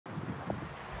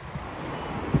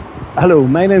Hello,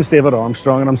 my name's David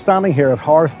Armstrong and I'm standing here at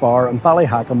Hearth Bar in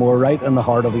Ballyhackamore, right in the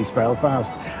heart of East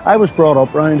Belfast. I was brought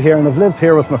up around here and I've lived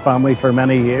here with my family for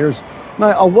many years.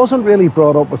 Now, I wasn't really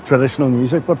brought up with traditional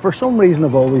music, but for some reason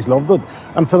I've always loved it.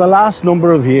 And for the last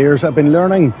number of years, I've been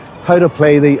learning how to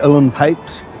play the Uilleann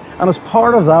pipes. And as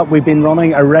part of that, we've been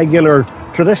running a regular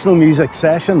traditional music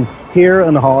session here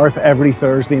in Hearth every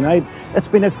Thursday night. It's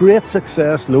been a great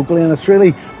success locally, and it's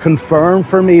really confirmed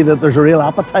for me that there's a real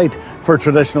appetite for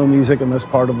traditional music in this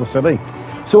part of the city.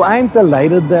 So I'm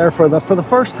delighted therefore that for the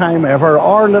first time ever,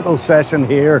 our little session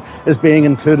here is being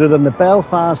included in the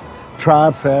Belfast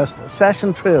Tradfest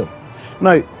Session Trail.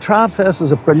 Now, Tradfest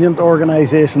is a brilliant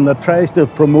organisation that tries to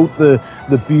promote the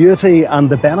beauty and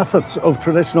the benefits of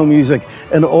traditional music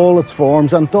in all its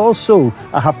forms, and does so,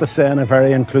 I have to say, in a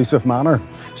very inclusive manner.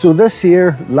 So this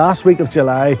year, last week of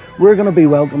July, we're going to be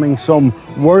welcoming some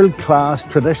world-class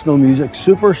traditional music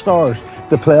superstars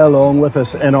to play along with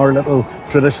us in our little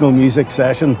traditional music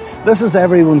session. This is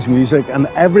everyone's music and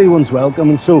everyone's welcome,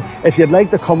 and so if you'd like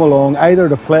to come along either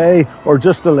to play or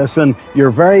just to listen,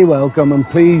 you're very welcome, and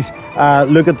please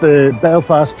look at the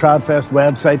Belfast Tradfest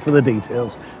website for the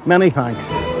details. Many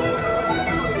thanks.